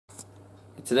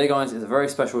Today guys is a very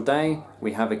special day.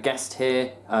 We have a guest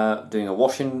here doing a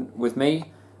washing with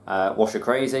me,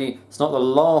 Washercrazy. It's not the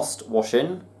last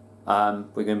washing. We're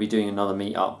going to be doing another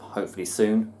meetup hopefully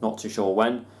soon, not too sure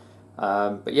when.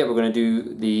 But yeah, we're going to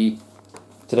do the...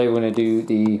 Today we're going to do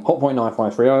the Hotpoint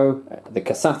 9530, the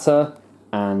Casatta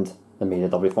and the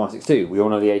meetup W562. We all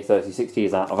know the A3060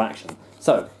 is out of action.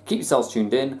 So, keep yourselves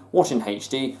tuned in, watching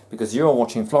HD, because you're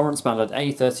watching Florence Ballard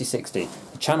A3060,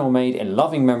 the channel made in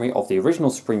loving memory of the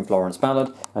original Supreme Florence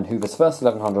Ballard and Hoover's first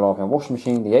 1100 RPM washing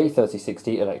machine, the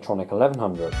A3060 Electronic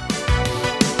 1100.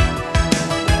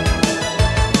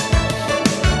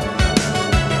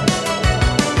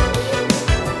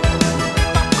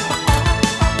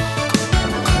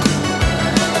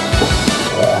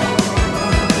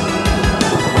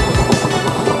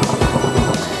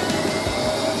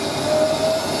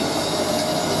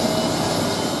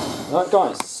 Right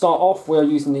guys, to start off we are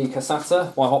using the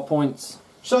Casatta by Hotpoint.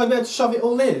 Should I be able to shove it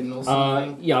all in or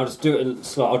something? Yeah, I'll just do it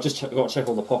slow. I'll just got to check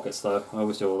all the pockets though. I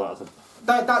always do all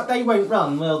that. They won't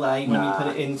run, will they, when you put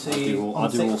it into... I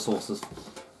do all sorts of...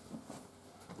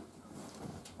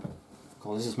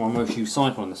 God, this is my most used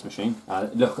cycle on this machine.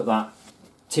 Look at that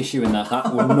tissue in there.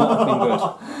 That would not have been good.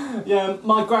 Yeah,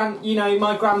 my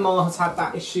grandma has had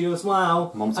that issue as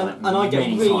well. Mum's done it and I get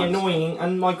really times. annoying,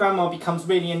 and my grandma becomes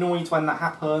really annoyed when that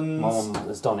happens. My mum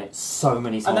has done it so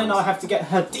many times. And then I have to get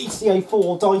her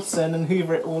DCA4 Dyson and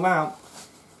hoover it all out.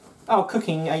 Oh,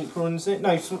 cooking aprons, no,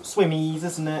 swimmies,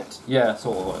 isn't it? Yeah,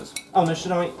 sort of what it is. Oh no,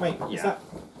 should I, wait, Yeah. is that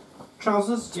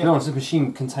trousers? To be honest, this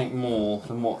machine can take more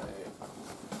than what...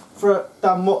 From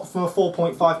a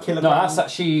 4.5 kilogram. No, that's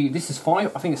actually, this is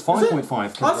 5, I think it's 5.5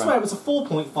 kilogram. I swear it was a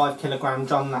 4.5 kilogram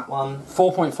drum, that one.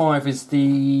 4.5 is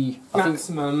the...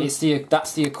 maximum. It's the,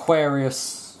 that's the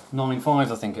Aquarius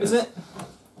 9.5, I think it is. Is it?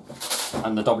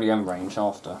 And the WM range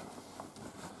after.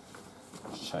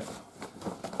 Let's check.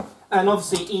 And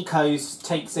obviously Ecos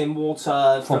takes in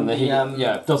water from the heat,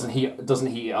 yeah, doesn't heat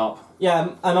it up. Yeah,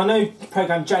 and I know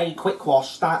program J Quick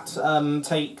Wash that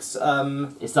takes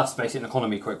That's basically an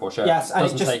economy quick wash. Yeah. Yes,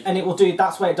 and it will do.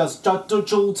 That's where it does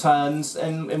dual turns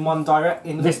in one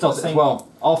direction. This does it as well.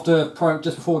 After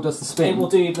just before it does the spin, it will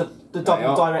do the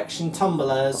double direction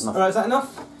tumblers. Alright, is that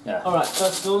enough? Yeah. Alright,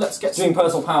 first of all, let's get doing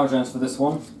personal power gens for this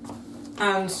one.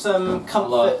 And some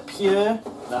Comfort Pure.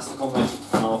 That's the combination.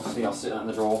 And obviously I'll stick that in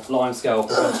the drawer. Line scale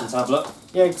prevention tablet.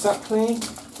 Yeah, exactly.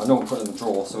 I normally put it in the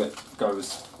drawer so it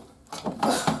goes.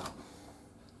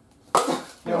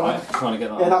 You're right, trying to get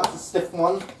that. Yeah, that's a stiff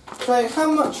one. So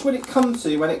how much would it come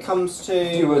to when it comes to...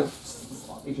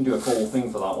 You can do a full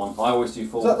thing for that one. I always do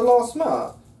full. Is that the last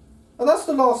mark? Oh, that's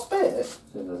the last bit.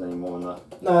 See if there's any more in there.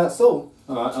 No, that's all.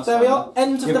 Alright, that's there we are.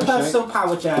 End of the personal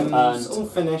power gems. And all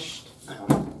finished.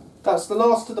 That's the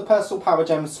last of the personal power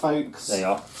gems, folks. There you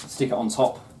are. Stick it on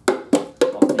top of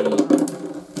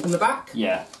the... In the back?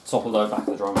 Yeah, top of the back of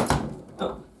the drum.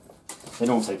 Oh. They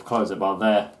don't say to close it, but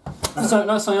there. That's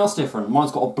something else different.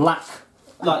 Mine's got a black...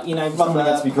 Like, you know, rubber...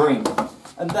 It's to be green.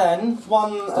 And then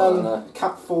one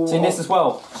cap for... See, this as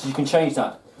well, so you can change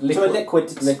that. To a liquid.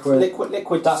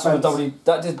 That's from a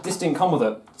this didn't come with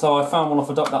it, so I found one off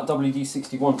of that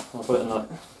WD61. I put it in there.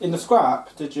 In the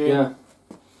scrap, did you? Yeah.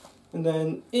 And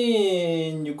then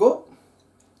in you go.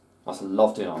 I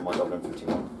love doing that on my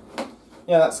WM51.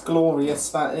 Yeah, that's glorious.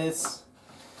 That is.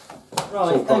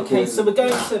 Right. Okay. So we're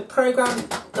going to program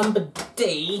number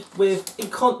D with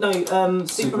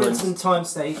Super Instant Time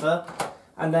Saver,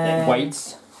 and then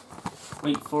weights.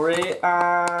 Wait for it,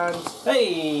 and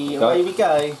hey, away we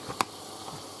go.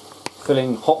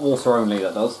 Filling hot water only,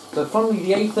 that does. But funnily,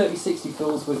 the A3060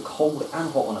 fills with cold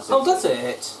and hot on a 60. Oh, does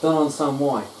it? Don't understand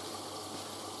why.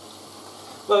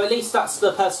 Well, at least that's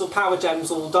the personal power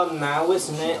gems all done now,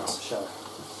 isn't it? Sure.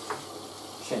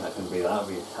 Shame that couldn't be that.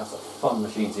 That's a fun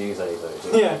machine to use,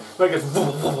 A30. Yeah, like it's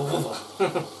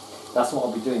That's what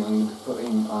I'll be doing. I'm going to be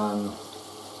putting.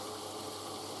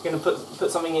 You're going to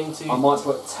put something into... I might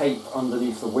put tape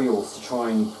underneath the wheels to try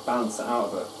and balance it out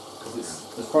of it. Because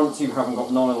the front two haven't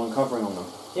got nylon covering on them.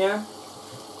 Yeah.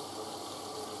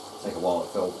 Take a while to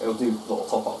fill. It'll do little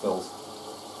top-up fills.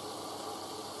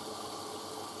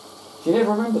 Do you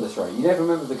never remember this, right? You never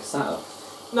remember the Casatta?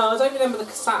 No, I don't remember the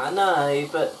Casatta, no,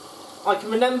 but I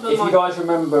can remember... If you guys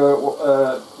remember,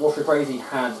 Washercrazy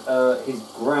had, his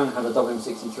ground had a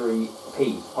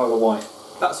WM63P, polar white.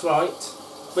 That's right.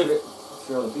 With it.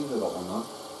 Three other people got one now.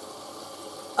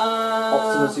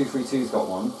 Optima 232's got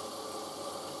one.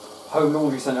 Home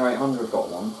Laundry Centre 800 got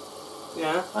one.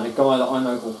 Yeah. And a guy that I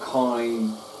know called Kai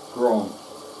Grant,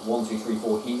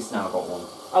 1234, he's now got one.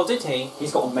 Oh, did he?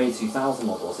 He's got a May 2000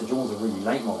 model. I said, yours a really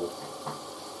late model.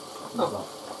 Oh,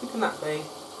 who can that be?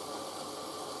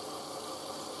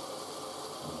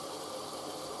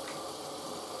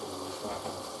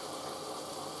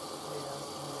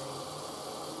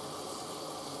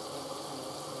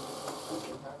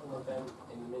 event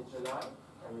in mid-July,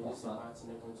 and we're just inviting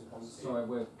everyone to come to. Sorry,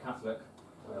 we're Catholic.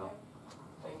 We are.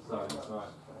 Sorry, that's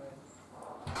right.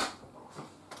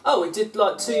 Oh, it did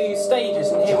like 2 stages,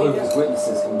 and here we go. Jehovah's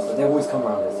Witnesses come. They always come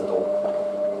around this door.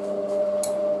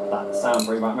 That sound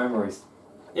brings back memories.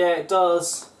 Yeah, it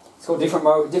does. It's got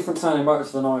different sounding motor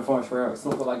to the 9530. It's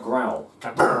not got that growl.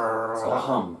 It's got a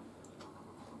hum.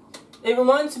 It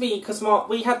reminds me because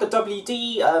we had the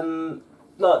WD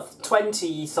like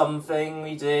 20 something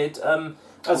we did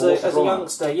as a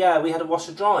youngster. Yeah, we had a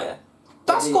washer dryer.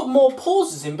 That's got more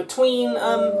pauses in between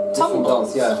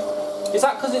tumbles. Yeah. Is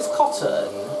that because it's cotton?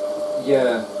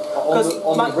 Yeah.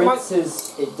 On the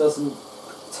rinses, it doesn't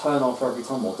turn off every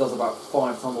tumble. It does about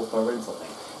 5 tumbles per rinse, I think.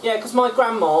 Yeah, because my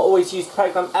grandma always used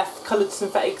program F Coloured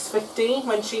Synthetics 50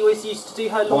 when she always used to do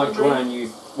her laundry. My gran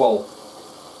used, well,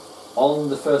 on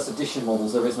the first edition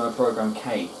models there is no program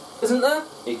K. Isn't there?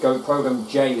 Program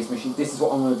J is machine. This is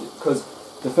what I'm going to do, because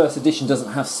the first edition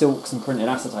doesn't have silks and printed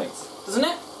acetates. Doesn't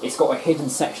it? It's got a hidden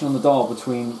section on the dial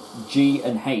between G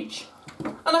and H.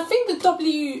 And I think the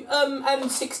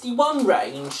WM61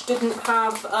 range didn't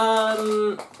have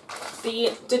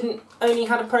only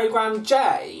had a program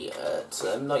J at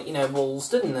like walls,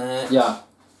 didn't it? Yeah.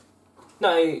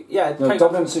 No, yeah. No,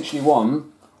 WM61.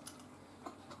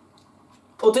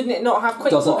 Or didn't it not have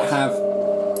quick? Doesn't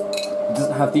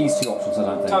have these 2 options. I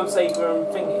don't think. Time saver and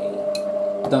thingy.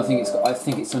 I don't think it's got. I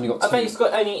think it's only got 2. I think it's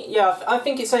got only. Yeah, I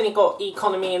think it's only got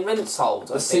economy and rinse hold.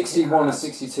 The 61 and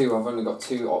 62 I've only got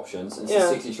 2 options. It's the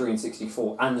 63 and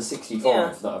 64 and the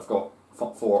 65 that I've got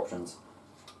 4 options.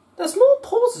 There's more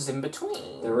pauses in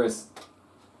between. There is.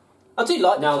 I do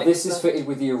like. Now this is fitted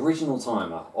with the original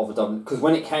timer of a W, because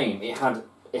when it came, it had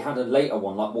a later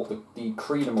one like what the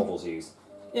Creeder models use.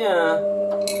 Yeah.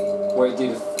 Where it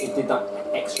did that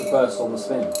extra burst on the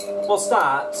spin. What's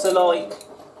that? So like.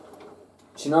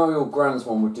 Do you know your Grand's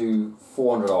one would do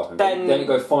 400 RPM? Then it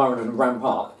goes 500 and ramp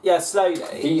up. Yeah, slowly.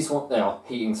 These they are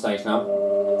heating stage now.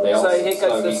 They are. So here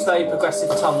goes the slow progressive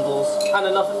tumbles and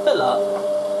another fill-up.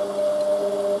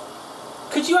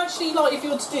 Could you actually, like, if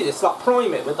you were to do this, like,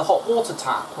 prime it with the hot water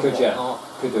tap? Could, yeah.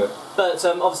 Could do it. But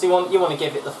obviously, you want to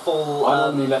give it the full. I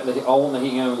want the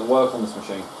heating element to work on this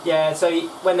machine. Yeah. So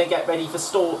when they get ready for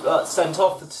sent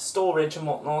off to storage and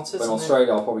whatnot. In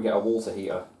Australia, I'll probably get a water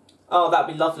heater. Oh,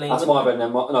 that'd be lovely. That's my bedding.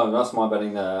 No, that's my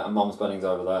bedding there, and Mum's bedding's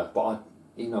over there. But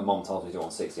even though Mum tells me to do it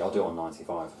on 60, I'll do it on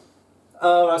 95.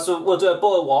 So we'll do a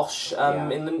boil wash.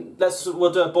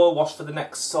 We'll do a boil wash for the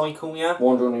next cycle. Yeah.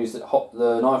 Wonder on use the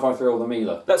 953 or the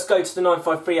Miele. Let's go to the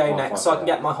 9530 next, so I can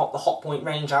get the Hotpoint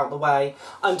range out of the way.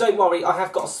 And don't worry, I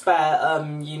have got a spare, a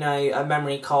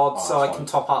memory card, so I can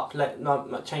top up,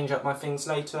 change up my things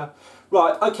later.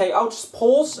 Right. Okay. I'll just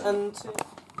pause and.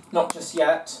 Not just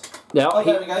yet. Yeah,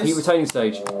 there we go. Heat retaining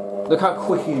stage. Look how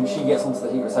quickly the machine gets onto the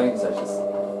heat retaining stages.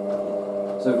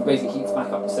 So it basically heats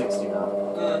back up to 60 now.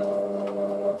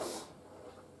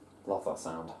 Love that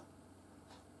sound.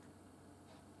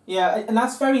 Yeah, and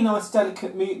that's very nice,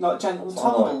 delicate, like gentle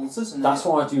tumbles, isn't it? That's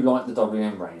why I do like the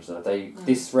WM range, though.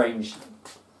 This range.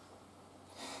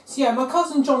 So yeah, my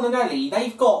cousin John and Ellie,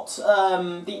 they've got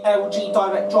the LG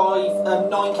Direct Drive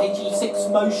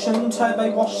 9kg6 Motion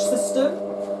Turbo Wash System.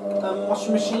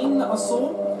 Washing machine that I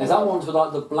saw. Is that one with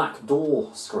like the black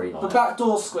door screen on it? The black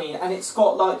door screen, and it's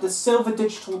got like the silver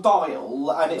digital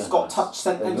dial, and it's got touch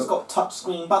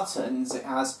screen buttons. It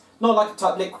has not like a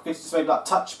type liquid, it's just maybe like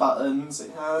touch buttons.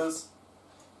 It has.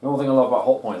 The only thing I love about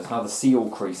Hotpoint is how the seal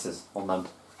creases on them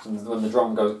when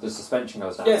the suspension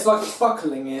goes down. Yeah, it's like it's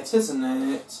buckling it, isn't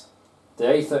it? The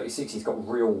A36's got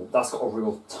that's got a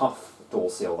real tough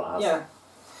door seal that has. Yeah.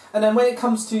 And then when it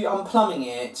comes to unplumbing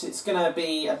it, it's going to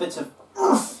be a bit of.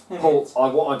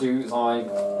 What I do is I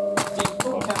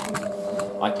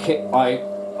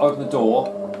open the door,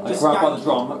 I grab by the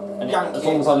drum, and as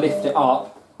long as I lift it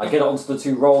up, I get it onto the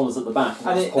 2 rollers at the back,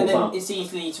 and then it's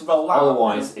easy to roll out.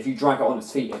 Otherwise, if you drag it on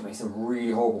its feet, it makes a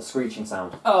really horrible screeching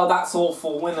sound. Oh, that's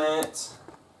awful, isn't it?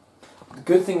 The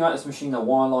good thing about this machine, though,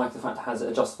 why I like the fact it has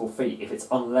adjustable feet, if it's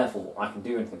unlevel, I can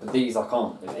do anything, but these I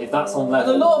can't. If that's unlevel...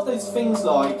 And a lot of those things,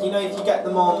 like, if you get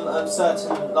them on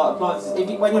certain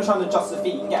appliances, when you're trying to adjust the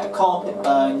feet, you can get a carpet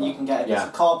burn, you can get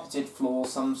a carpeted floor,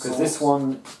 some sort. Because this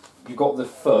one, you've got the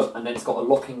foot, and then it's got a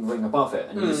locking ring above it,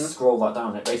 and you just scroll that down,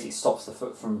 and it basically stops the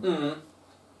foot from...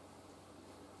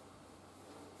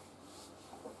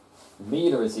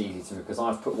 Miele is easy to me, because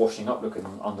I've put washing up looking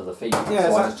under the feet,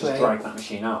 so I just drag that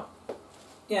machine out.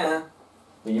 Yeah.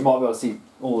 But you might be able to see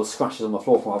all the scratches on the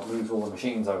floor from I've moved all the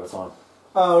machines over time.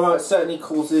 Oh right, it certainly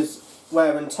causes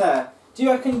wear and tear. Do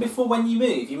you reckon before when you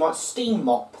move you might steam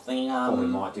mop the... Probably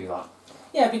might do that.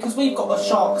 Yeah, because we've got a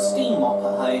Shark steam mop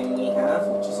at home. We have,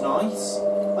 which is nice.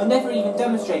 I never even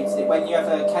demonstrated it when you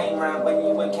ever came round. When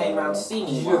you came round to see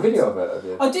me. Did you do a video of it? Have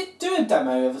you? I did do a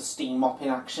demo of a steam mop in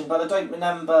action, but I don't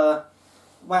remember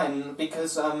when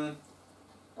because I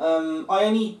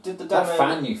only did the demo. That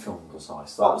fan you filmed was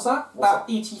nice. What was that? That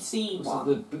ETC was one.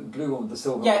 It the blue one with the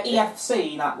silver? Yeah,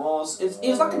 EFC. That was. It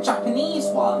was like a Japanese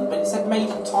one, but it said made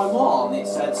in Taiwan. It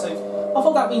said so. I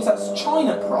thought that means that's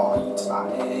China Pride.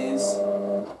 That is.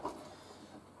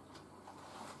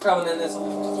 Oh, and then there's.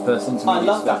 I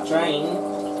love that drain.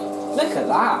 Look at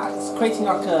that. It's creating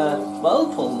like a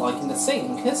whirlpool, like in the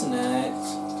sink, isn't it?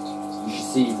 You should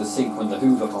see the sink when the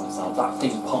Hoover pumps out. That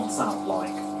thing pumps out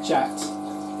like jet,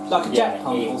 like a jet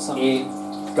pump or something.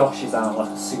 It gushes out like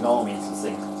a tsunami into the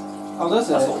sink. Oh, does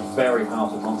it? That's a very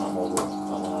powerful pump that model. That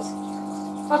one has.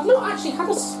 I've not actually had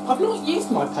a. I've not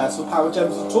used my personal power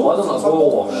gems at all. Well, I don't like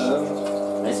drawer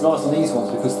wash. It's nice on these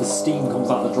ones because the steam comes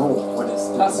out the drawer when it's.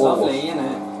 That's lovely, isn't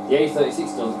it? The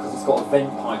A36 does because it's got a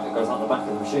vent pipe that goes out the back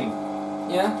of the machine.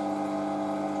 Yeah.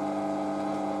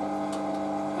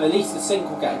 At least the sink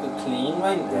will get a good clean,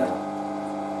 won't it?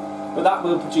 Yeah. But that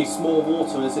will produce more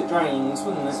water as it drains,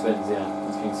 wouldn't it? Spins, yeah.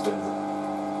 The machine spins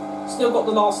it. Still got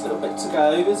the last little bit to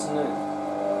go, isn't it?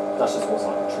 That's just what's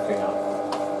like trickling out.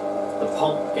 The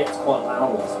pump gets quite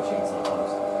loud on this machine sometimes.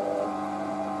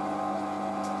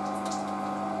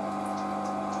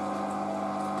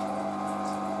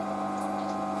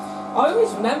 I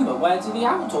always remember where do the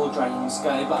outdoor drains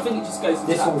go, but I think it just goes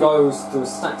into this one goes through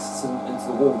stacks into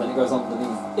the wall, then it goes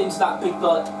underneath. Into that big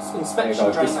like inspection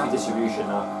there you go. drain. This will be distribution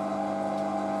now.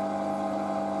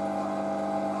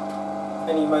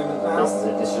 Any moment now. This is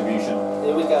it, distribution.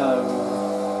 Here we go.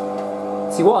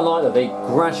 See what I like that they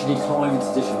gradually climb into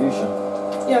distribution.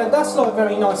 Yeah, that's like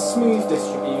very nice smooth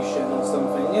distribution or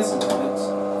something, isn't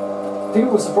it?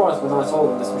 People were surprised when I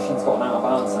told them this machine's got an out of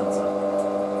balance sensor.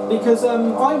 Because I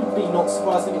would be not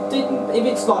surprised if it didn't. If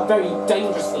it's like very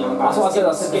dangerously unbalanced. That's what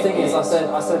I said. The thing is, I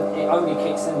said it only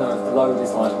kicks in though if the load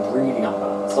is like really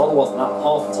unbalanced. Otherwise, that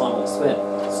half the time it'll spin.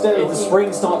 Still, if the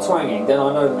springs start twanging, then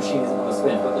I know the machine isn't going to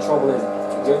spin. But the trouble is,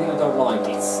 the only thing I don't like,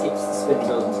 it skips the spin and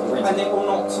goes onto the rinse. And it will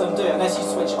not do it unless you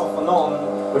switch it off and on.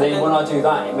 But then when I do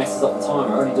that, it messes up the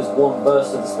timer. It only does one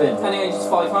burst of the spin. And it only does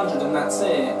 500, and that's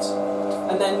it.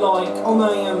 And then like on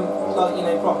a like you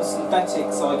know proper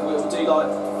synthetic cycle, it will do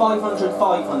like 500,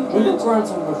 500. When the ground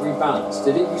time was rebalanced,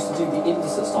 did it used to do the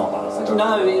indicate start balance?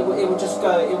 No, it will just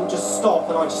go. It will just stop,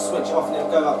 and I just switch it off, and it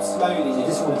will go up slowly.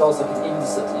 This one does like an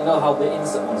indicate. You know how the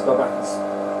indicate ones go back?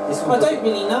 This one. I don't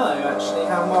really know actually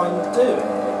how mine would do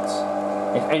it.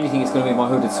 If anything, it's going to be my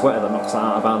hooded sweater that knocks that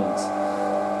out of balance.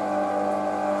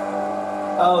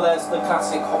 Oh, there's the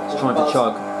classic hot. Trying to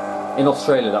chug. In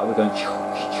Australia, that would be going.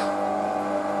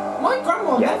 My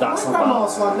grandma, yeah, that's my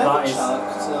grandma's one never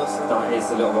chugged. That is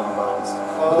a little bit unbalanced.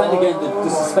 But then again, the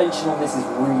suspension on this is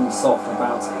really soft and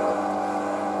bouncy, though.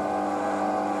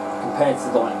 Compared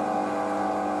to like.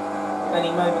 Any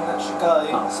moment that should go.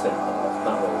 That'll spin.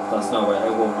 That will. That's no way.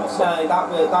 It will not stop. No,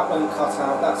 that won't cut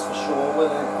out. That's for sure, will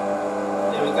it?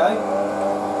 Here we go.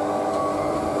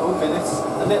 Oh goodness,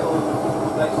 a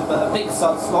big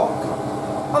sudslock.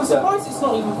 I'm surprised it's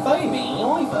not even foamy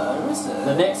either, is it?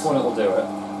 The next one it'll do it.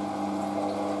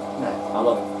 No, I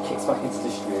love it. Kicks back into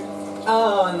distribute.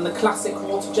 Oh, and the classic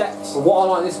water jet. But what I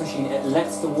like this machine, it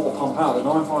lets the water pump out. The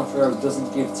 9530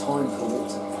 doesn't give time for the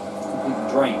water to completely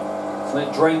drain. So when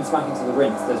it drains back into the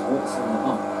rinse, there's water from the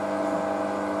pump.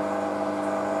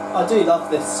 I do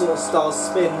love this sort of style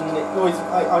spin.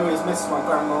 I always miss my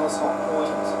grandma's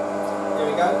Hotpoint. Here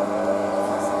we go.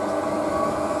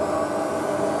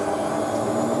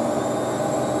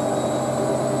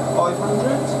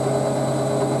 500.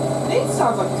 It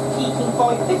sounds like it's peaking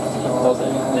 550. Does it?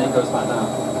 And then it goes back down.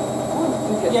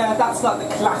 Yeah, that's like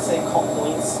the classic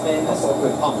Hotpoint spin. That's what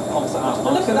good pump. Pumps it out.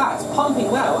 Look at that, it's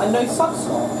pumping well, and no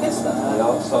subslop, is there? Yeah,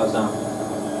 I'll slow it down.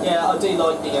 Yeah, I do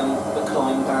like the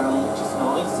climb down, which is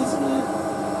nice, isn't it?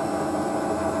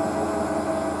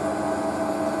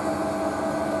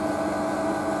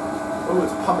 Oh,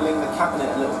 it's pummeling the cabinet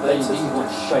a little bit. These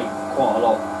would shake quite a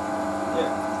lot.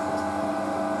 Yeah.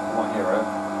 Might hear it.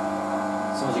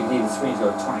 Sometimes you can hear the screens go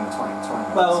twang, twang, twang.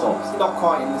 Well, it stops. not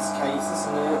quite in this case,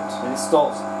 isn't it? And it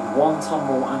stops one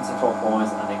tumble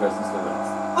anti-clockwise and then goes into the rinse.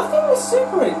 I think with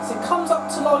Super Rinse, it comes up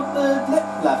to like the lip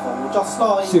level, just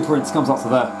like. Super rinse comes up to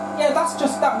there. Yeah, that's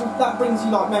just that brings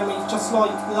you like memories, just like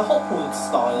the Hotpoint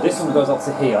style. This one goes up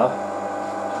to here.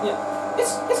 Yeah,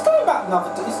 it's going back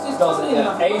another. It's does it?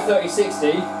 Yeah.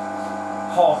 A3060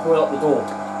 halfway up the door.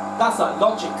 That's like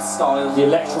Logic style. The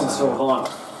electrons feel higher.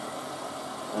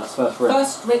 That's first rinse.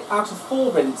 First rinse out of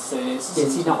 4 rinses. Yeah,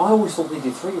 see, now I always thought they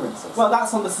did 3 rinses. Well,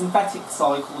 that's on the synthetic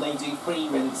cycle, they do 3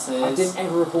 rinses. I didn't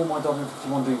ever recall my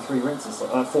WM61 doing 3 rinses,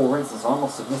 4 rinses, so I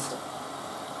must have missed it.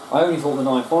 I only thought the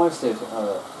 95s did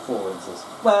 4 rinses.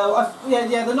 Well,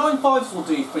 yeah, the 95s will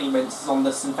do 3 rinses on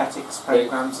the synthetics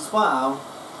programs as well.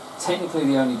 Technically,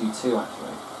 they only do 2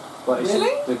 actually. But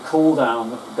really? The cool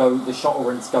down, the shuttle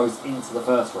rinse goes into the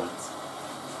first rinse.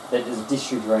 Then there's a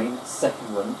discharge drain,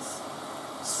 second rinse,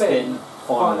 spin,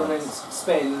 final rinse,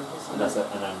 spin. And that's it,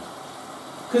 and then.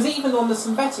 Because even on the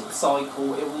synthetic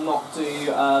cycle, it will not do.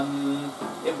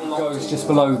 It will not. Goes just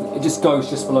below. It just goes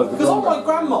just below the. Because on my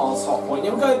grandma's Hotpoint,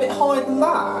 it will go a bit higher than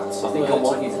that. I think I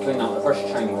might need to clean out the pressure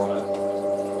chamber on it.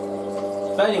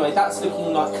 But anyway, that's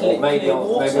looking like clear, maybe clear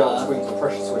water. Maybe I'll tweak the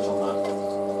pressure switch on that.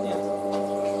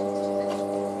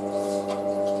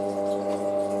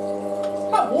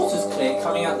 That water's clear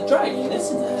coming out the drain,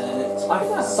 isn't it?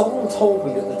 Someone told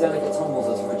me that the delicate tumbles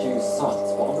are to reduce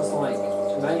suds, but I'm just like,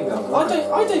 maybe I'm right.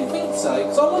 I don't think so,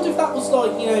 because I wonder if that was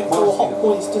like, you know, for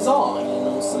Hotpoint's design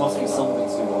or something. Must be something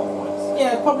to Hotpoints.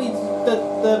 Yeah, probably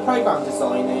the program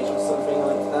designage or something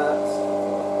like that.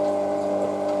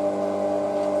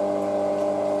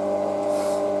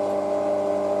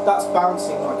 That's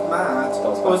bouncing like mad.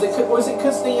 Or is it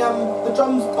because the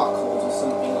drums buckled or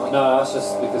something like that? No, that's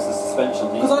just because the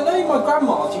suspension. Because I know my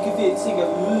grandma's, you could see it go.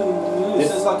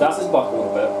 That's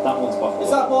buckled a bit. That one's buckled. Is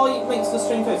that why it makes the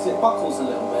string go? It buckles a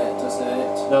little bit, does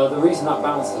it? No, the reason that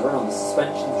bounces around, the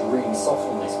suspension's really soft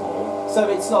on this model. So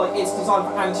it's like it's designed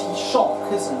for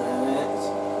anti-shock, isn't it?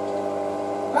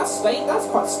 That's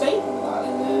quite stable. That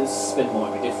is. Spin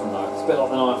might be different though. It's a bit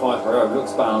like the 95 Pro. It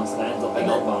looks balanced and it ends up being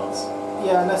unbalanced.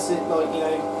 Yeah, unless it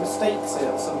mistakes it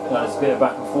or something. No, it's a bit of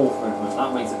back and forth movement. That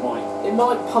makes it right. It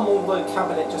might pummel the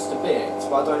cabinet just a bit,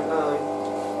 but I don't know.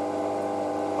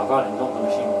 I've had it, not the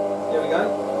machine. Here we go.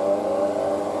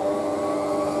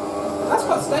 That's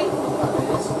quite stable, that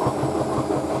is.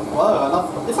 Whoa, I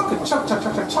love. It's like a chug,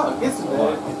 isn't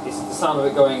it? It's the sound of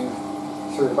it going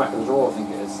through the back of the drawer, I think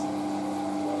it is.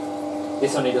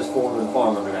 This only does 400 and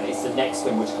 500 again. It's the next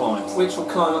spin which climbs. Which will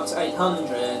climb up to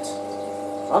 800.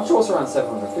 I'm sure it's around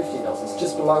 750 it does. It's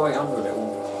just below 800.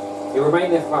 It'll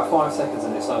remain there for about 5 seconds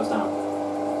and it slows down.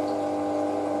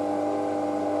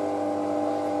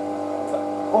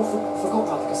 Oh, forgot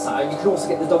about the Casatta. You can also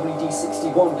get the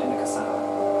WD61 in the Casatta.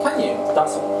 Can you?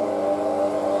 That's all.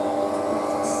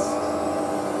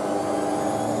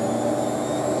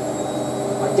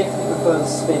 I definitely prefer the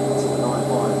spin to the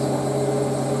 95s.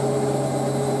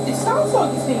 It sounds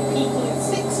like it's been peaking at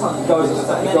 600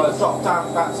 and then it dropped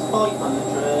down back to 500.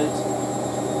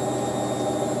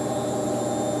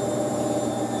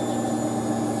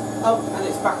 Oh, and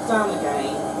it's back down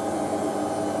again.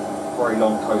 Very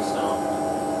long coast now.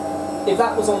 If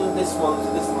that was on this one,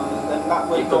 then that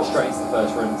would go straight into the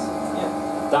first rinse.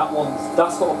 Yeah.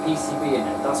 That's got a PCB in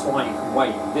it. That's why it can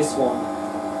wait. This one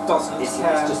doesn't. It's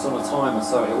just on a timer,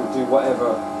 so it will do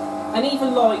whatever. And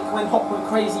even like when Hotpoint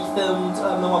Crazy filmed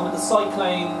the one with the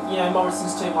cyclone, you know,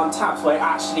 Morrison's 2-in-1 taps, where it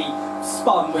actually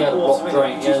spun with water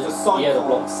and produced a cyclone. Yeah, the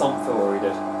blocked sump filter he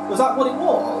did. Was that what it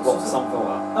was? Blocked sump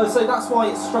filter. Oh, so that's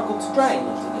why it struggled to drain,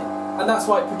 didn't it? And that's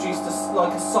why it produced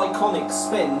like a cyclonic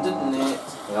spin, didn't it?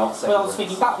 Yeah, but I was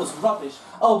thinking that was rubbish.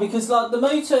 Oh, because like the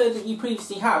motor that you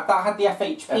previously had, that had the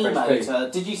FHP motor.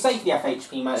 Did you save the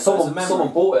FHP motor?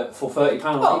 Someone bought it for £30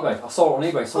 on eBay. I saw it on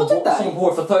eBay. Someone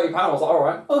bought it for £30. I was like,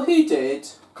 alright. Oh, who did?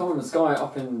 I can't remember, this guy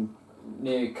up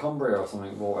near Cumbria or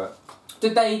something bought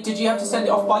it. Did you have to send it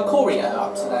off by courier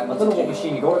up to them? I don't know what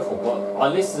machine you got it for, but I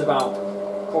listed about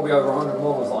probably over 100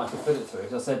 models that I could fit it to.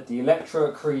 Because I said the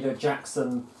Electra, Creeder,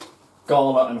 Jackson,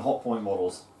 Gala and Hotpoint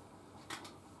models.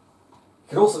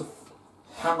 You could also...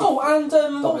 Oh, and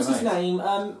what was his name?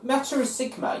 Meteor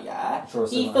Sigma, yeah.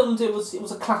 He filmed it was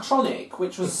a Clatronic,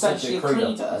 which was essentially a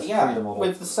Creeder, yeah,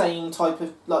 with the same type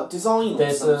of like design.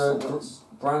 There's a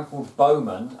brand called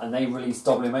Bowman, and they released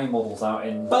WMA models out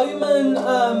in. Bowman,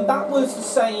 that was the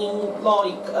same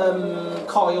like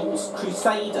Kyle's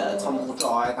Crusader tumble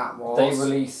dryer. That was. They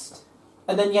released.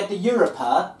 And then you had the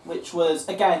Europa, which was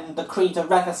again the Creeder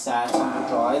Reversair tumble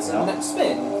dryers, and the next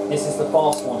spin. This is the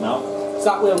fast one now. So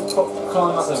that will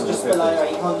climb up to just below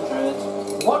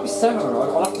 800. It might be 700,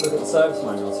 I'll have to look at the service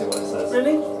manual and see what it says.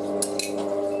 Really?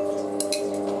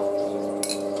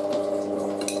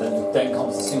 Then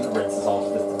comes the super rinses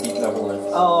after the deep level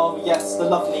rinse. Oh yes, the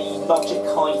lovely Logic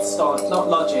high style. Not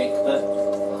Logic, but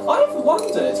I've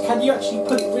wondered, can you actually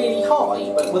put it really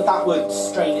high? But that would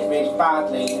strain it really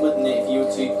badly, wouldn't it, if you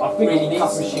were to I think really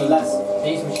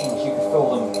these machines you could fill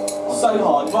them on so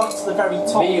hard, right to the very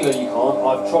top. Mealer you can't.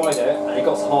 I've tried it and it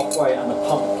got halfway and the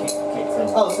pump kicks in.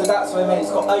 Oh, so that's what I mean.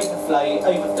 It's got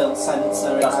overfill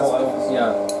sensor. That's what I was,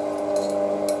 yeah.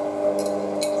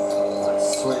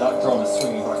 Like drum is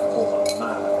swinging back and forth like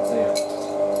mad. I can see it.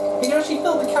 Can you actually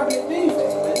feel the cabinet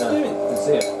moving when it's doing it? I can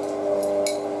see it.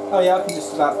 Oh yeah, I can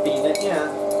just about feel it, yeah.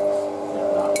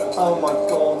 Oh my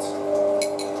god.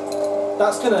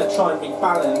 That's going to try and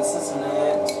rebalance, isn't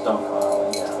it? Don't come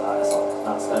out. Yeah,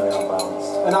 that's going to be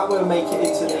unbalanced. And that will make it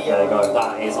into the... There you go,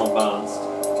 that is unbalanced.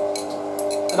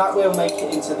 And that will make it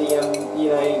into the,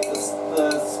 you know,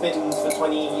 the spins for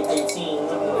 2018,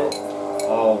 wouldn't it?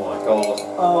 Oh my god.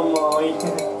 Oh my.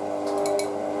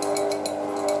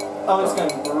 Oh, it's going...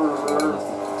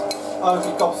 I would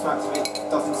be gobsmacked if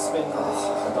it doesn't spin. I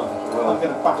don't think it will. I'm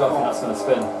going to back I don't off. think that's going to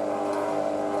spin.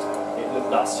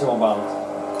 That's too unbalanced.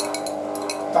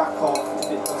 Back off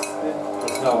if it does spin.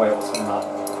 There's no way it will spin that.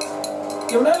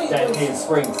 You'll know it Dead was... in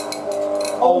springs.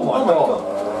 Oh my god.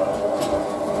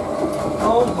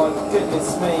 Oh my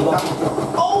goodness me.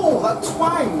 That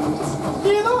twanged.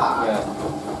 Hear that? Yeah.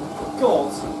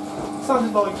 God.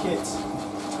 Sounded like it.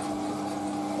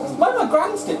 When my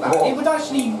grands did that, it would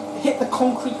actually hit the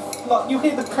concrete, like you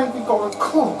hear the concrete go a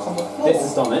clonk on the floor. This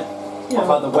has done it. Yeah. I've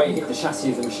had the weight hit the chassis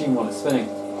of the machine while it's spinning.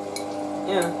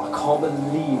 Yeah. I can't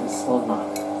believe it's spun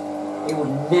that. It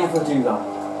would never do that.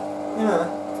 Yeah.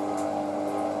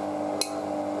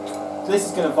 So this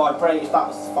is going to vibrate if that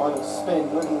was the final spin,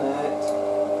 wouldn't it?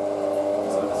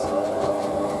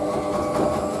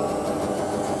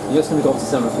 You're just going to go up to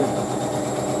 750.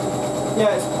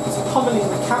 Yeah, it's pummeling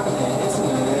the cabinet, isn't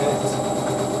it?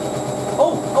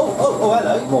 Oh,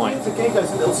 hello. Right. It goes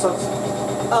a little subs.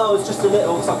 Oh, it's just a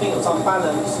little, because I think it was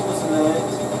unbalanced, wasn't it?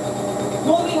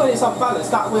 Normally when it's unbalanced,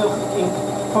 that will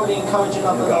probably encourage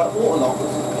another water lock,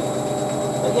 wasn't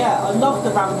it? But yeah, I love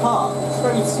the ramp up. It's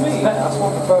very smooth. That's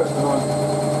what I prefer to know.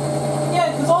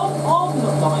 Yeah, because our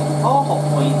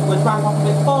Hotpoint would ramp up a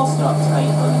bit faster up to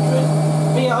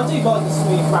 800. But yeah, I do like the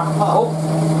smooth ramp up. Oh.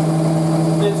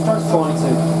 It's trying to.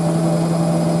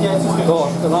 Yeah, it's just Oh my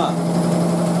gosh, look at that.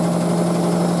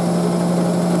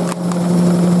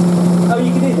 Oh,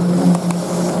 you can hear them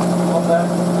up there.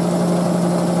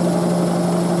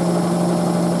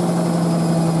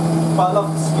 But I love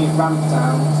the smooth ramp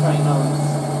down. It's very nice.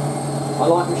 I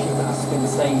like machines that have spin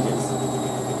stages.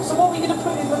 So what are we going to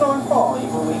put in the 9.5? Or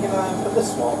are we going to put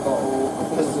this one? Or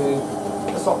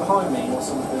the slot behind me or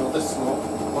something? Or this slot?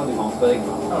 Only one's big, man.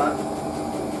 Alright.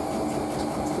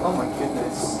 Oh my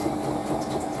goodness.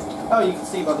 Oh, you can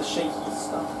see by the shaky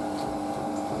stuff.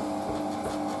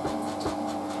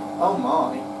 Oh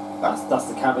my. That's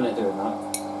the cabinet doing that.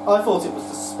 I thought it was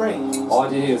the springs. I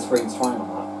did hear the springs twang on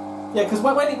that. Yeah, because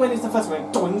when it's the first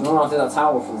one, doink. No, I did that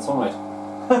tower from the side.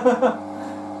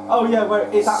 Oh yeah, where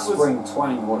that was... Spring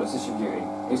twang while it's distributing.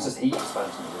 It's just heat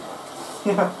expansion.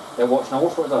 Yeah. Now watch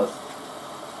what it does.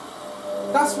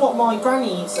 That's what my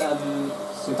granny's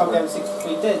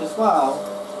WM63 did as well.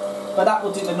 But that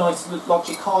will do the nice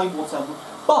Logic high water.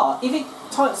 But if it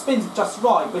spins it just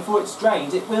right before it's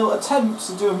drained, it will attempt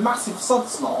to do a massive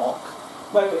suds lock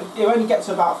where it'll only get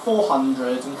to about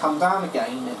 400 and come down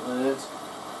again, it would.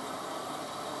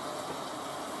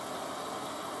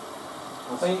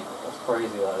 That's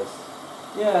crazy, that is.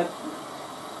 Yeah,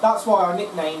 that's why I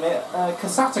nickname it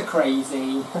Casatta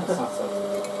Crazy.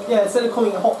 Yeah, instead of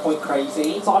calling it Hotpoint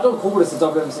Crazy. So I don't call this a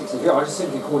WM63, I just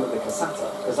simply call it the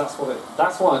Casatta, because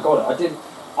that's why I got it.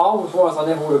 I was realised I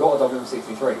never would have got a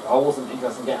WM63. I wasn't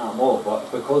interested in getting out more,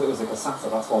 but because it was a Casatta,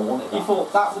 that's why I wanted that. You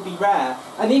thought that would be rare.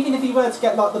 And even if you were to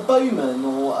get like the Bowman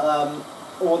or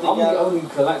the... I'm the only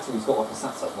collector who's got a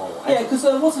Casatta model. Yeah, because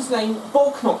what's his name?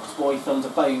 Volknocht Boy filmed a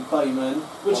Bowman,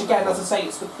 which again, as I say,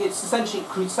 it's essentially a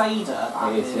Crusader,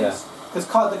 that is. Yeah. Because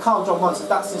the Carl John once,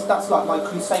 that's like my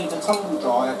Crusader tumble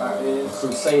dryer, that is.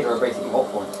 Crusader are basically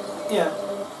Hotpoint. Yeah.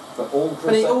 But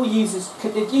it all uses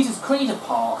Creeder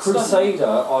parts. Crusader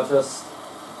are just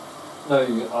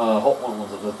Hotpoint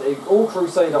ones. All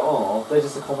Crusader they're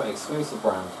just a Comet exclusive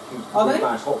brand. Are they?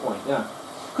 Hotpoint, yeah.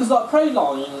 Because like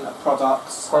Proline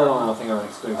products. Proline I think are an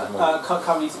exclusive.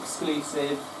 Curry's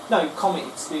exclusive. No, Comet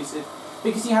exclusive.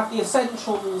 Because you have the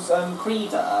Essentials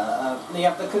Creeder, you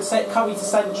have the Curry's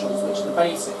Essentials, which are the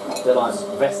basic ones. They're like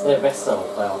they're Vestel.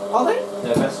 Are they?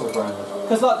 They're Vestel branded.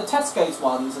 Because like the Tesco's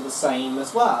ones are the same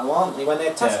as well, aren't they? When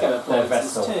they're Tesco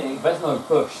appliances too. No,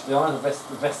 Bush. They're either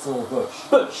Vestel or Bush.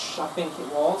 Bush, I think it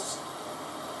was.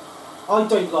 I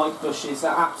don't like Bushes.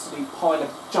 They're absolute pile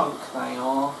of junk. They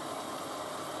are.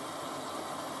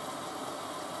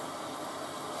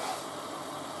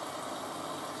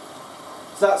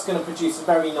 So that's going to produce a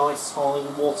very nice high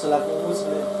water level,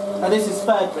 isn't it? And this is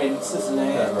third rinse, isn't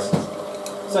it? Third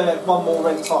rinse. So then one more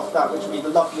rinse after that, which would be the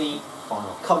lovely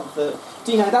Final. Comfort.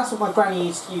 Do you know, that's what my granny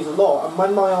used to use a lot, and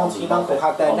when my auntie and uncle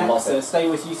had their Nexus, they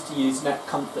always used to use Net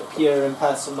Comfort Pure and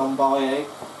Personal Non-Bio,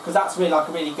 because that's really like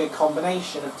a really good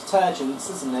combination of detergents,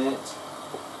 isn't it?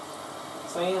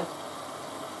 So yeah.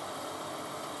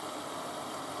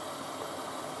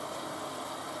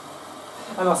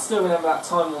 And I still remember that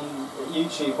time on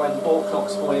YouTube when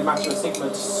Borknox Boy and Macro Sigma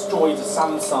destroyed a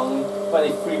Samsung where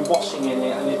they threw washing in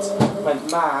it and it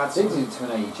went mad. They did it to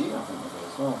an AEG, I think,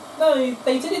 as well. No,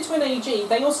 they did it to an AG.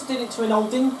 They also did it to an old...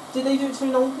 Did they do it to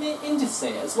an old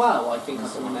Indice as well, I think I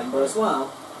can remember as well.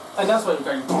 And that's when we're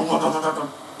going...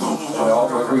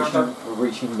 We're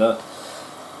reaching the...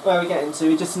 Where are we getting to?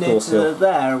 We're just near to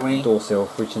there, are we? Door sill,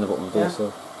 reaching the bottom of the door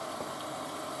sill.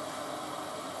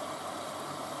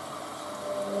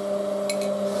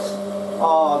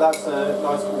 Oh, that's a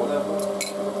nice water.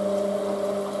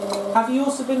 Have you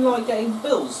also been like getting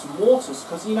bills from waters?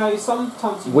 Because you know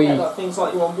sometimes you get like, things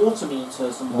like you're on water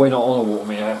meters and we're not on a water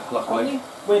meter, luckily.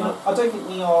 We're not, I don't think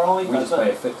we are either. We just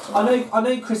pay a fix. I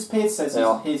know Chris Pierce says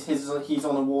he's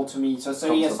on a water meter,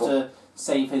 so he has to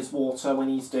save his water when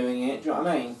he's doing it. Do you know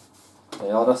what I mean?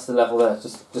 Yeah, that's the level there,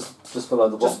 just below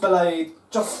the bottom.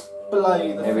 Just below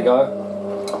the... Here we go.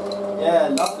 Yeah,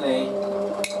 lovely.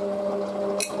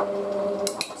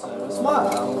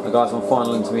 Wow. The guy's on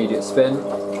final intermediate spin,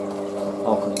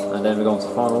 and then we go on to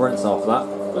final rinse after that.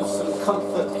 With some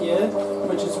Comfort Pure,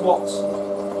 which is what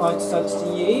I decided to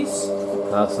use.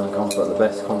 Personal and Comfort, the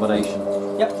best combination.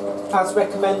 Yep, as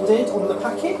recommended on the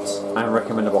packet. And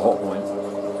recommended by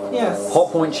Hotpoint. Yes.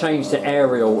 Hotpoint changed to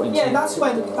Ariel into... Yeah, that's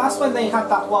when they had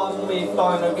that one with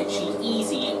Lionel Richie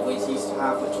Easy it always used to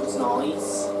have, which was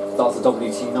nice. That was the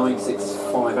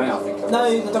WT965A, I think. No,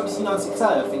 the WT960,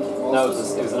 I think it was. No,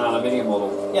 it was an aluminium model.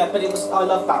 Yeah, but it was. I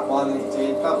love that one. It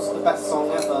did. That was the best song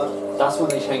ever. That's when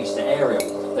they changed to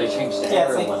Ariel. They changed to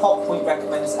Ariel. Yeah, so Hotpoint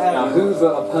recommends Ariel. Now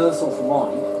Hoover are personal for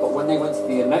mine, but when they went to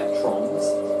the Electrons,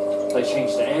 they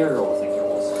changed to Ariel, I think it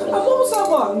was. And what was that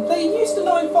one? They used a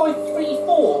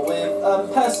 9534 with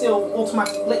Persil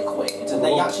automatic liquid, and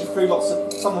they actually threw lots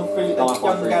of. Someone threw. A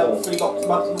young girl threw lots.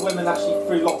 Women actually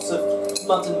threw lots of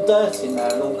mud and dirt in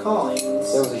there and all kinds.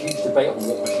 There was a huge debate on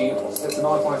what machine it was. It's a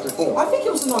 9534. I think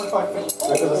it was a 9534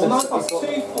 or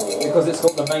 9524. Because it's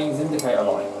got the mains indicator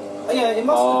light. Yeah, it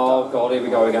must have done. Oh god, here we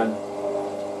go again.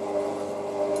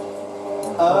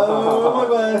 Oh my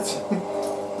word.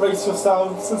 Brace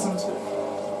yourselves, isn't it?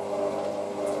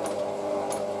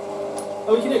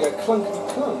 Oh, you can do it, go clunk and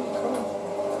clunk.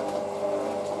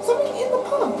 Something in the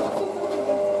pump.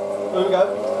 There we go.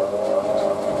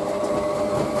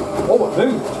 Oh, it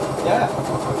moved! Yeah.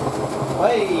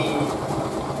 Hey!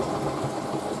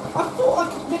 I thought I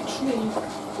could literally... I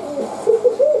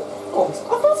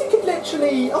thought it could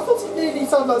literally... I thought it nearly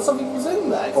sounded like something was in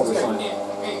there. So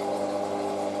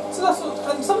that's what...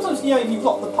 And sometimes, you know, if you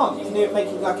block the pump, you can do it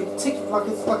making like a tick, like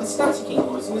a static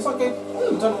noise, and it's like going, I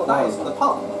don't know what that is in the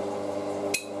pump.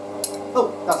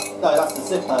 Oh, that's the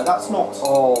zipper. That's not...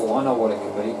 Oh, I know what it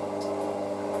could be.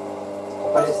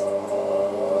 What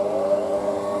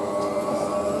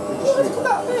could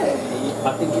that be? I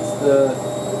think it's the...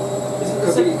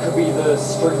 It could be the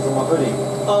strings on my hoodie.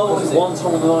 Oh, because one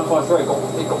time on the 953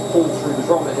 it got pulled through the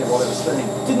drum while it was spinning.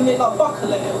 Didn't it like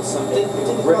buckle it or something? It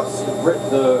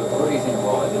ripped the hoodie thing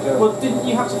right. Well, didn't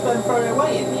you have to then throw it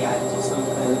away in the end or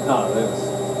something? No, it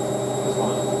was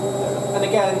fine. Yeah. And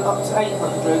again, up to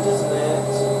 800, isn't it?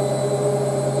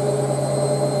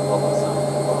 Love that sound.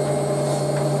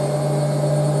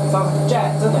 Sounds like a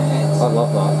jet, doesn't it? I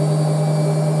love that.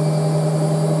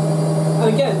 And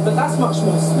again, but that's much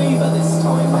more smoother this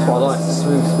time. That's what I like, it's a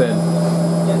smooth spin.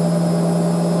 Yeah.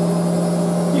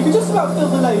 You can just about fill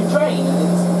the low drain,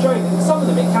 and some of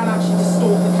them it can actually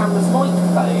distort the camera's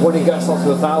microphone. When it gets up to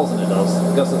 1,000 it does.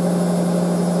 It goes up.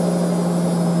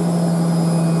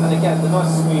 And again, the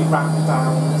nice smooth wrap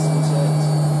down, isn't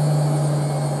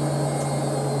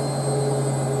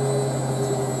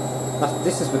it?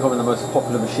 This is becoming the most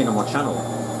popular machine on my channel.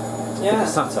 Yeah. The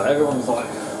Casatta, everyone's like...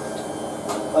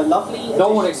 A lovely addition. No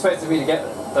one expected me to get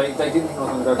them. They didn't think I was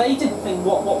going to go... They didn't think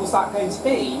what was that going to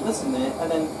be, wasn't it? And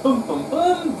then boom, boom,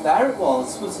 boom, there it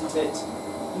was, wasn't it?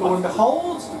 Lo and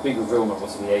behold... The big revealment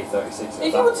was the A36.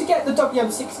 If you were to get the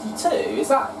WM62, is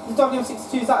that... The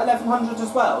WM62, is that 1100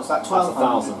 as well? Is that 1200?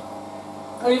 That's 1,000.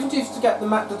 Or even just to get the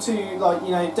two, like,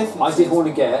 you know, different. I did want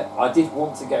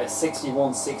to get a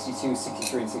 61, 62,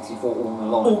 63 and 64 all in a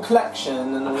line. All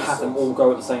collection and all have them all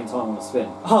go at the same time on the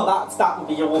spin. Oh, that would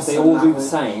be awesome. They all do the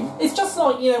same. It's just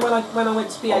like, you know, when I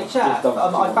went to BHF,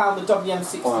 I found the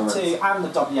WM62 and the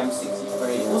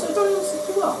WM63. Was it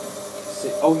WM61?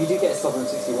 Oh, you did get a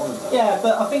WM61 in there. Yeah,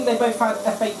 but I think they both had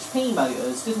FHP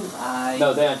motors, didn't they?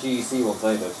 No, they had GEC ones,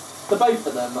 they did. The both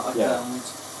of them that I filmed.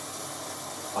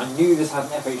 I knew this had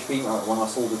an FHP motor when I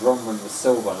saw the drum ring was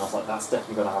silver, and I was like, that's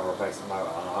definitely going to have a replacement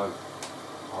motor. And I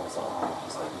was like,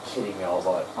 you're kidding me. I was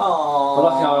like, oh. But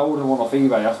luckily I ordered one off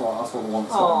eBay. That's what the one.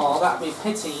 Oh, that'd be a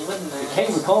pity, wouldn't it? It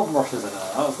came with carbon brushes in it.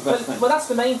 That was the best thing. Well, that's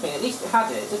the main thing. At least it had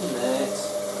it, didn't it?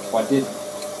 Well, I didn't.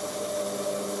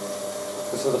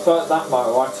 Because for that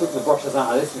motor, I took the brushes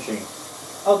out of this machine.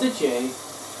 Oh, did you?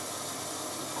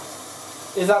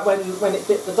 Is that when it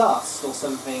bit the dust or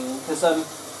something? Because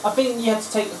I think you had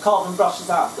to take the carbon brushes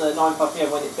out of the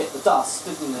 950 when it bit the dust,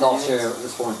 didn't it? Last year at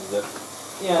this point, did it?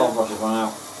 Yeah. Carbon brushes went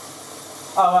out.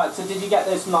 Oh right. So did you get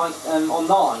those like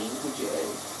online? Did you?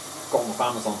 Got them off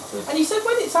Amazon. And you said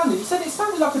when it sounded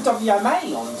like a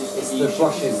WMA on distribution. It's the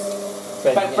brushes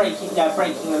breaking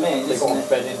them in. They got them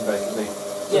bent in basically.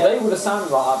 So they would have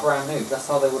sounded like that brand new. That's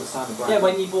how they would have sounded brand new. Yeah,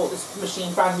 when you bought this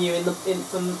machine brand new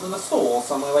from the store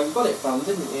somewhere where you got it from,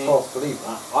 didn't you? I can't believe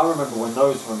that. I remember when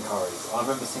those were in Curry's. I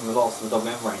remember seeing the last of the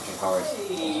WM range in Curry's.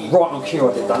 Hey. Right on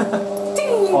cue I did that.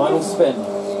 Final spin.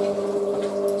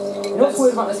 You know what's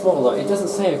weird about this model though? It doesn't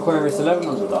say Aquarius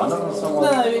 1100 though. I don't understand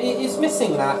why. No, it's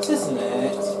missing that, isn't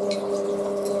it?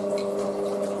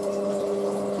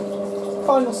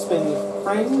 Final spin,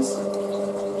 friends.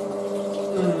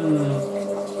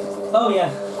 Oh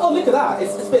yeah. Oh look at that.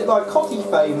 It's a bit like coffee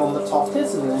foam on the top,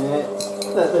 isn't it?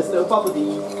 There's a little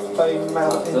bubbly foam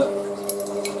mounting.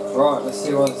 Right, let's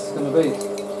see what it's going to be.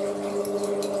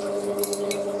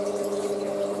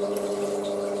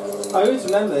 I always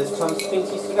remember those times things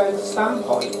used to go into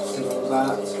standpipes and all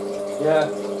that. Yeah.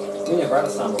 We never had a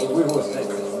standpipe. We've always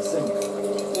connected it to the sink.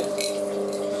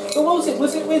 But what was it?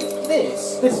 Was it with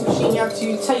this machine you had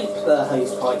to tape the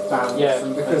hose pipe down? Yeah,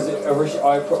 because originally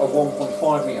I put a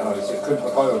 1.5 metre hose, so it couldn't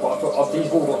hook over, but these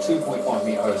all got 2.5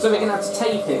 metre hose. So we're going to have to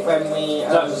tape it when we...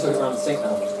 No, just hook it around the sink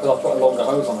now, because I've put a longer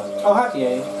hose on it. Oh, have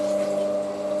you?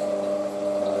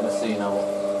 Let's see now what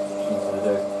she's going to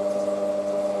do.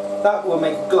 That will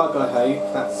make a glug, I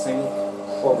hope, that sink.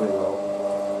 Probably will.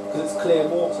 Because it's clear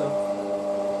water.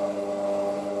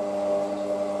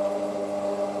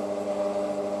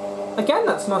 Again,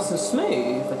 that's nice and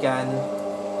smooth again.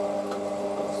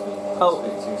 Oh.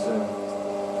 Speak too soon.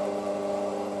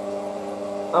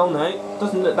 Oh no,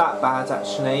 doesn't look that bad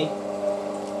actually.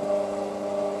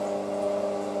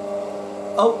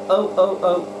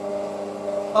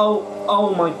 Oh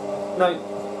my, no.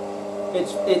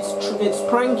 It's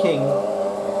pranking.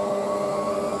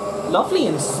 Lovely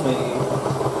and smooth.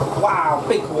 Wow,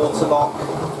 big water lock.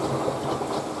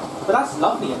 But that's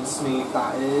lovely and smooth,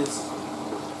 that is.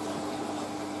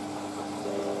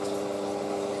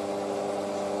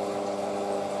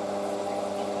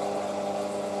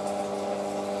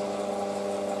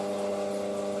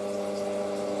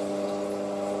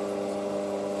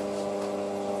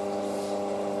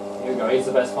 Here we go, he's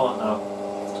the best part now.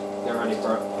 Get ready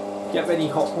for it. Get ready,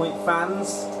 Hotpoint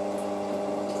fans.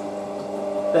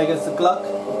 There goes the glug.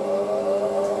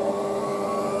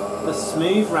 The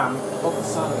smooth ramp. What the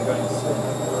sound are going to spin?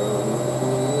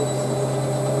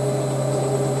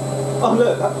 Oh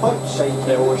look, that pipe's shaking.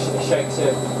 It always shakes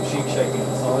here. The machine's shaking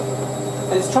inside.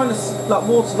 And it's trying to like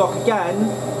waterlock again,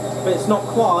 but it's not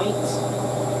quite.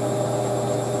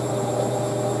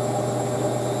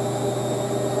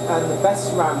 And the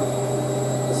best ramp,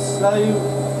 the slow,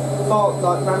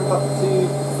 like ramp up to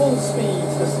full speed.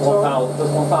 Just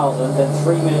 1,000, then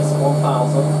 3 minutes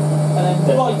 1,000, and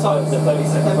then right up to the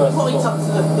 30-second burst. Right up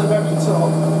to the very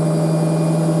top.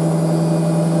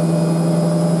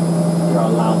 You're how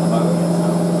loud the motor gets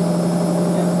now.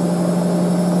 Yeah.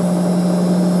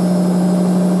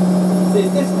 So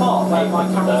it's this part where my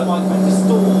camera's might go to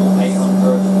store.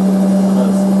 800.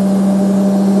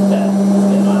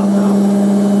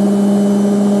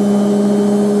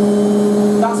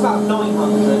 About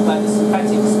 900 when the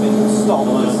synthetic spin will stop.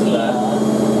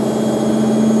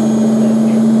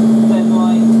 Then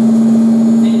like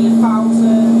nearly 1,000.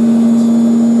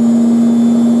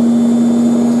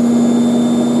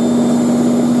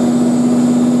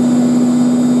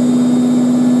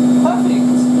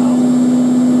 Perfect.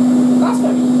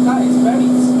 That is very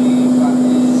smooth. That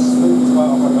is smooth as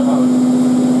well.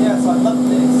 Yes, I love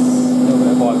this.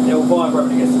 It'll vibrate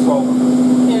when it gets to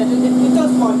 1,200. Yeah, it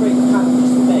does vibrate the panel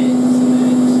just a bit, doesn't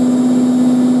it?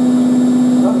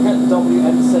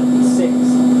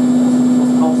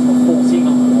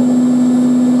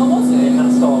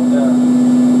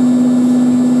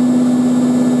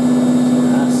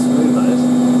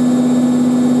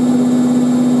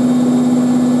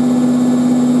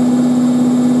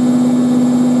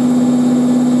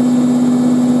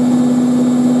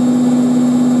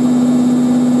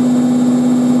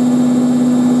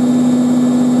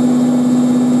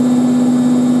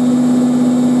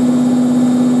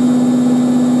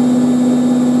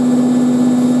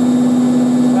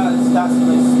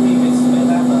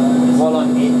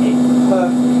 it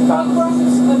perfectly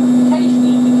balances.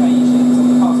 Occasionally indications on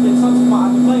the car spin, sometimes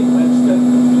might have a moment where just go,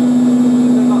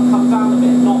 then like come down a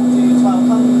bit, not do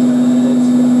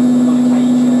 1200 on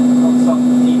occasion, on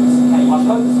some numerous occasions. I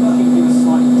hope I can do a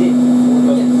slight dip before it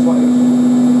goes to 12.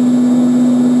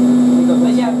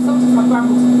 But yeah, sometimes my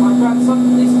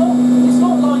grandson, it's not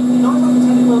like 9 out of 10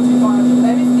 it will do 500.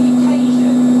 There is the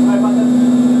occasion where I go,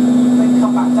 then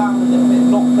come back down a little bit,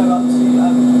 not go up to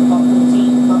like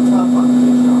 14, like 1200,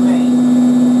 you know what I mean?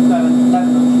 So at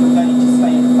 1100 you're going to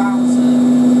stay at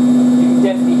 1,000. You can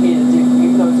definitely hear the difference,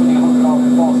 even though it's only 100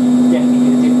 RPM faster, you can definitely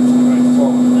hear the difference between going to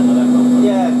 1200 and 1100.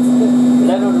 Yeah.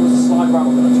 1100 was a slight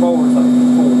ramble, but 1200 is like a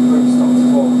full cruise start to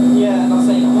 1200. Yeah, and I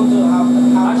was saying, I wonder how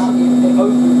actually it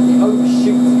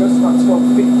overshoots, it goes to about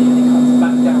 1250 and it comes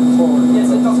back down forward. Yes,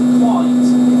 it doesn't quite.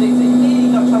 It nearly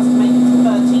tries to make it to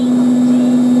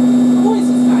 1300. What is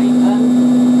his name?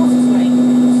 What's his name?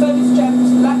 Service Gems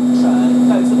Electra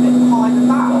goes a bit higher than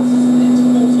that, doesn't it?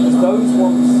 1400. Those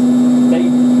ones, they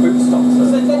boot stop. So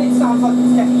then it sounds like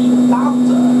it's getting even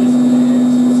louder, isn't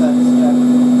it? Service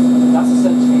Gems. That's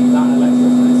essentially that Electra,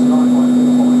 it's a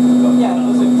 9.45. Yeah,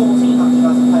 was it 1400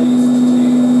 as opposed to,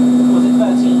 was it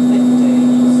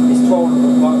 1350? It's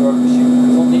 1200 motor overshoot,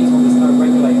 because on these ones there's no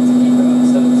regulator to keep it at a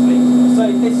certain speed. So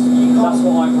this, you can't... That's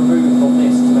what I've removed on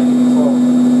this to make it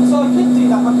 1200. So I could do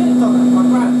that, I could have done that with my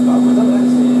grand, but I don't know.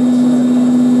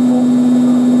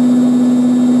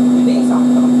 It is that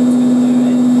I'm going to do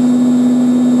it.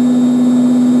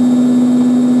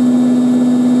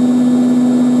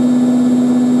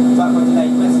 Is that my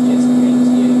delayed messages coming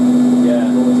to you? Yeah,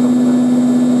 it always comes back.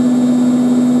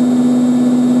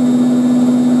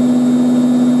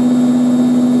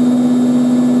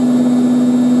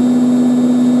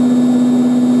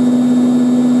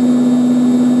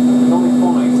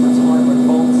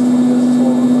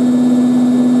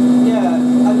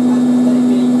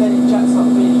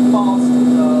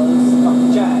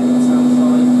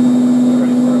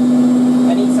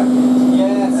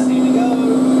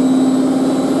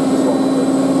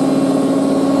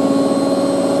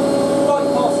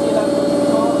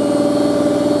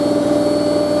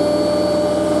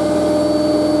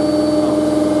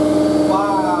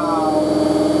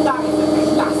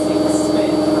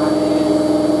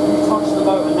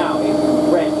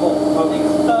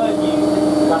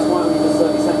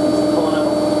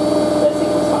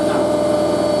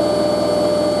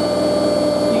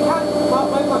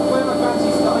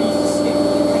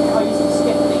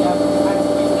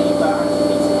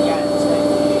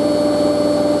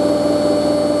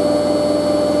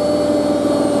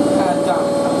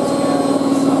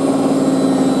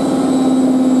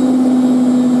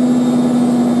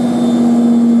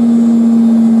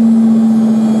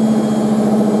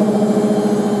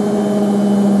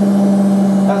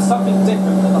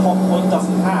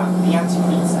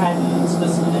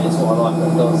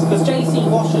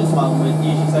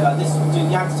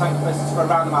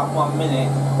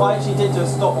 I actually did do a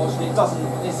stopwatch and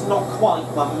it's not quite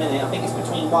 1 minute, I think it's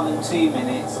between 1 and 2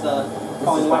 minutes, the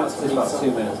final answer. It's about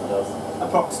 2 minutes it does.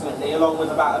 Approximately, along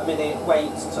with about a minute wait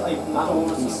to open the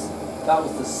doors. That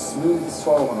was the smoothest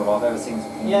 1200 I've ever seen.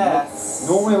 Yes.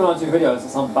 Normally when I do videos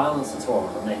it's unbalanced at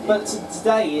 1200. But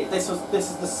today, this is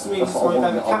the smoothest one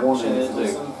I've ever captured or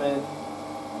something.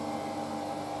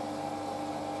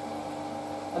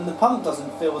 And the pump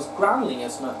doesn't feel as growling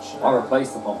as much now. I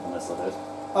replaced the pump on this, I did.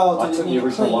 Oh, I took the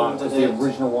original one because the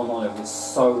original one on it was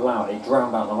so loud, it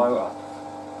drowned out the motor.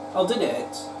 Oh, did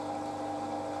it?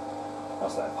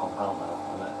 That's that pump out now,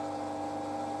 isn't it?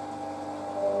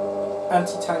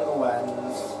 Anti-tangle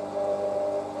end.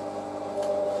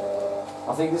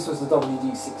 I think this was the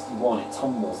WD61, it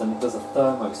tumbles and it does a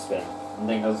thermo spin and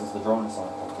then goes into the drying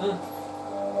cycle.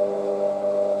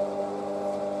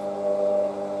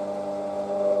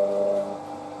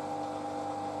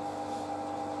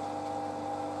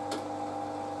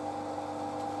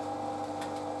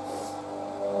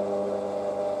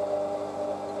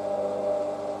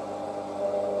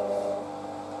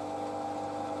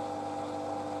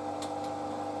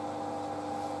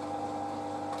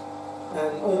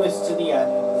 And almost to the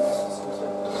end.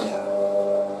 Yeah.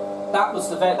 That's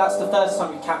the first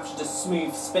time you captured a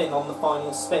smooth spin on the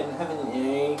final spin, haven't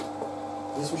you?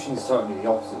 This machine's totally the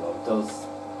opposite though. It does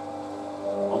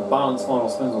unbalanced final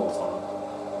spins all the time.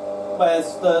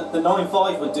 Whereas the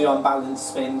 9.5 would do unbalanced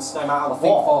spins no matter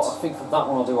what. I think for that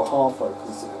one I'll do a half though,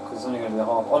 because it's only going to be a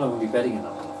half. I'm not going to be bedding in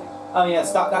that one, I think. Oh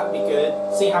yes, that would be good.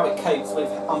 See how it copes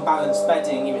with unbalanced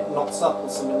bedding if it knots up or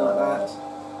something like that.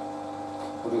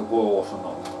 We'll do a boil wash on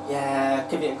that one. Yeah,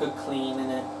 give it a good clean,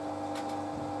 innit? I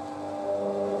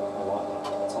like that.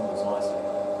 It tumbles nicely.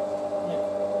 Yeah.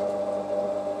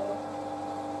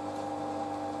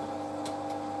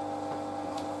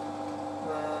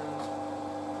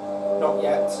 Not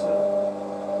yet.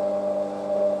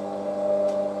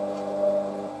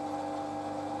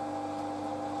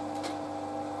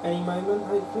 Any moment,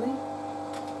 hopefully.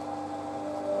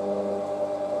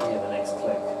 Yeah, the next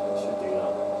click should do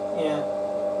that. Yeah.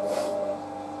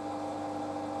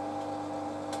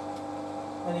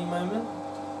 Any moment?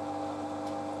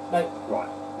 No. Right.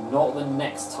 Not the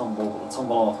next tumble, but the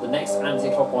tumble off. The next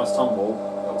anti-clockwise tumble,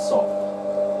 it'll stop.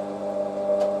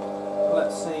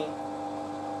 Let's see.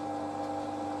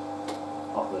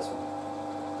 After this one.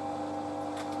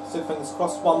 So fingers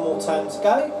crossed, one more turn to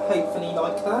go. Hopefully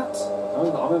like that. I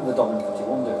remember the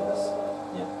WM51 doing this.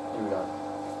 Yeah. Here we go.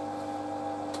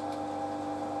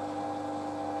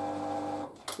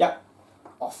 Yeah.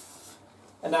 Off.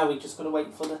 And now we just got to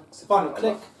wait for the final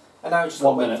click. And now we just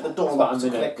got to wait for the door lock to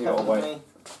click.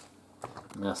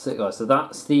 That's it, guys. So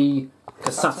that's the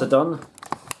Casatta done.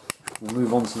 We'll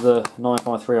move on to the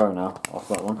 9530 now, off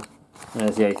that one. And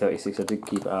there's the A36, I did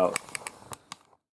keep it out.